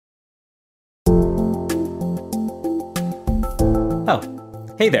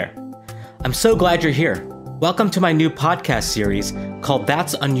Oh, hey there. I'm so glad you're here. Welcome to my new podcast series called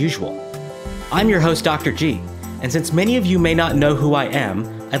That's Unusual. I'm your host, Dr. G, and since many of you may not know who I am,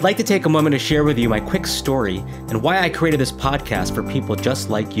 I'd like to take a moment to share with you my quick story and why I created this podcast for people just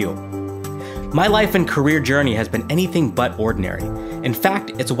like you. My life and career journey has been anything but ordinary. In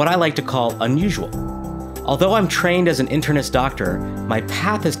fact, it's what I like to call unusual. Although I'm trained as an internist doctor, my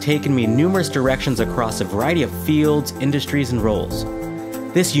path has taken me in numerous directions across a variety of fields, industries, and roles.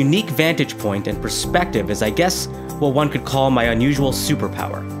 This unique vantage point and perspective is, I guess, what one could call my unusual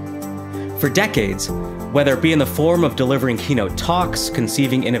superpower. For decades, whether it be in the form of delivering keynote talks,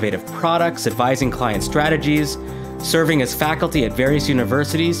 conceiving innovative products, advising client strategies, serving as faculty at various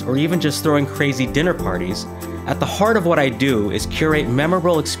universities, or even just throwing crazy dinner parties, at the heart of what I do is curate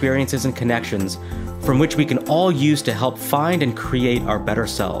memorable experiences and connections from which we can all use to help find and create our better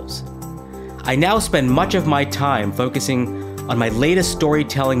selves. I now spend much of my time focusing on my latest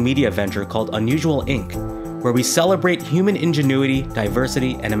storytelling media venture called Unusual Inc., where we celebrate human ingenuity,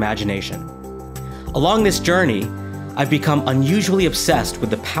 diversity, and imagination. Along this journey, I've become unusually obsessed with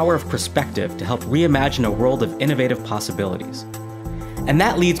the power of perspective to help reimagine a world of innovative possibilities. And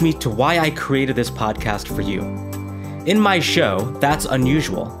that leads me to why I created this podcast for you. In my show, That's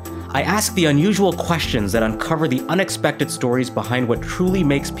Unusual, I ask the unusual questions that uncover the unexpected stories behind what truly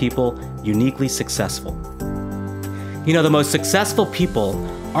makes people uniquely successful. You know, the most successful people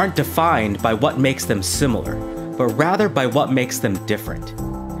aren't defined by what makes them similar, but rather by what makes them different.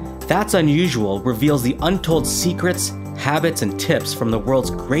 That's Unusual reveals the untold secrets, habits, and tips from the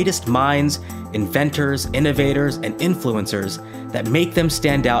world's greatest minds, inventors, innovators, and influencers that make them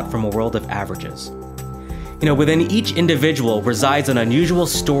stand out from a world of averages. You know, within each individual resides an unusual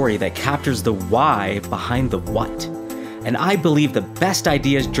story that captures the why behind the what. And I believe the best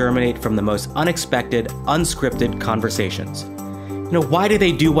ideas germinate from the most unexpected, unscripted conversations. You know, why do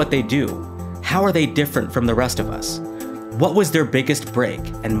they do what they do? How are they different from the rest of us? What was their biggest break?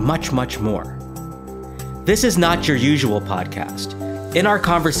 And much, much more. This is not your usual podcast. In our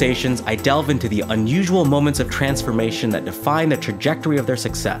conversations, I delve into the unusual moments of transformation that define the trajectory of their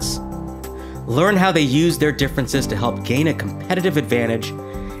success. Learn how they use their differences to help gain a competitive advantage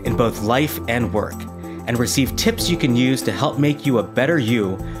in both life and work, and receive tips you can use to help make you a better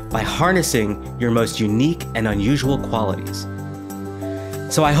you by harnessing your most unique and unusual qualities.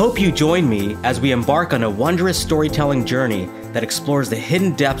 So I hope you join me as we embark on a wondrous storytelling journey that explores the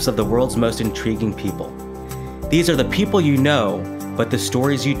hidden depths of the world's most intriguing people. These are the people you know, but the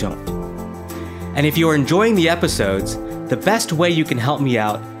stories you don't. And if you are enjoying the episodes, the best way you can help me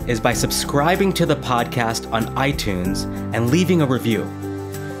out is by subscribing to the podcast on iTunes and leaving a review.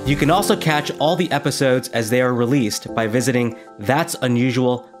 You can also catch all the episodes as they are released by visiting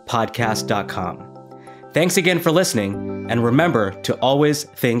that'sunusualpodcast.com. Thanks again for listening, and remember to always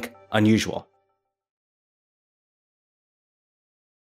think unusual.